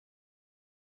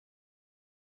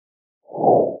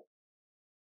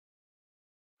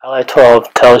Ally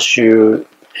 12 tells you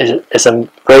it's a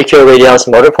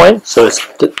brachioradialis motor point, so it's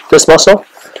this muscle,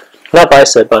 not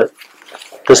bicep, but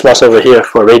this muscle over here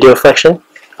for radial flexion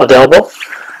of the elbow.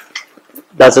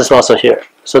 That's this muscle here.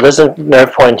 So there's a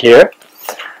nerve point here.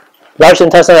 Large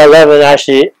intestine 11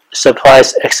 actually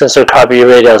supplies extensor carpi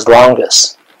radialis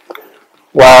longus,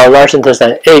 while large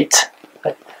intestine 8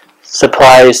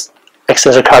 supplies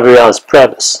extensor carpi radialis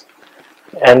brevis.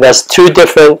 And that's two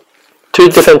different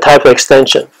types of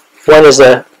extension. One is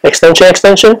an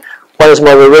extension, one is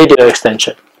more of a radial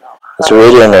extension. It's a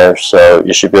radial nerve, so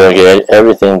you should be able to get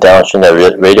everything downstream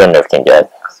that radial nerve can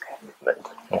get.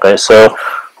 Okay, so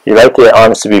you like the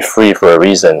arms to be free for a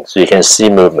reason, so you can see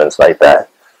movements like that.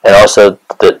 And also,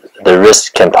 the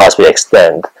wrist can possibly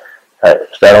extend. So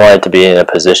I don't want it to be in a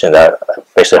position that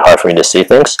makes it hard for me to see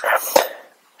things.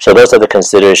 So those are the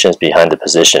considerations behind the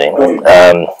positioning.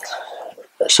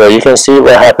 So you can see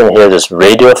what happened here, this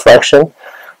radial flexion.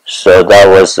 So that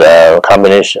was a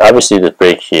combination. Obviously, the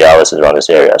brachialis is around this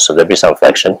area, so there'll be some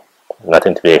flexion.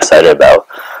 Nothing to be excited about.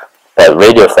 But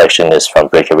radial flexion is from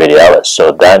brachioradialis,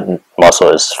 so that muscle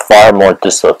is far more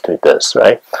distal to this,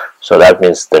 right? So that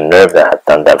means the nerve that had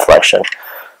done that flexion.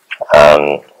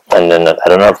 And then I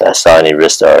don't know if I saw any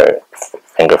wrist or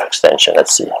finger extension.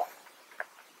 Let's see.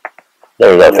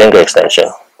 There we go, finger extension.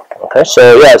 Okay,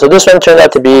 so yeah, so this one turned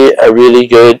out to be a really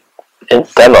good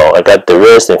demo. I got the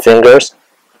wrist and fingers.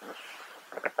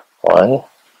 1,